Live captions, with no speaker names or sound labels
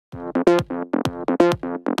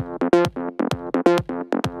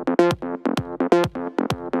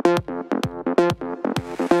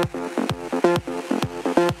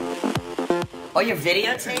Oh, your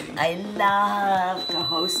videotape? I love to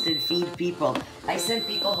host and feed people. I sent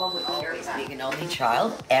people home with parents. Being an only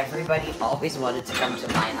child, everybody always wanted to come to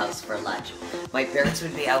my house for lunch. My parents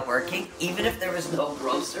would be out working, even if there was no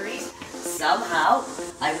groceries. Somehow,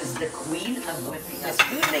 I was the queen of whipping. This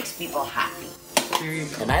food makes people happy.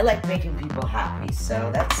 And I like making people happy,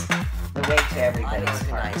 so that's the way to everybody.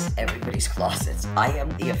 Organize everybody's closets. I am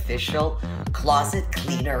the official closet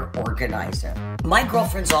cleaner organizer. My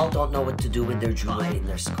girlfriends all don't know what to do with their jewelry and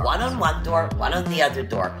their scarves. One on one door, one on the other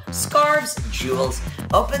door. Scarves, jewels.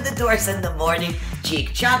 Open the doors in the morning.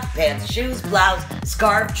 Cheek, chuck, pants, shoes, blouse,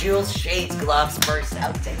 scarf, jewels, shades, gloves, purse.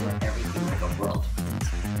 I'll take everything in the world.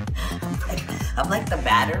 I'm like the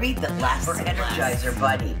battery that lasts for Energizer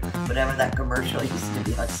Bunny. Whatever that commercial used to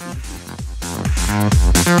be on TV.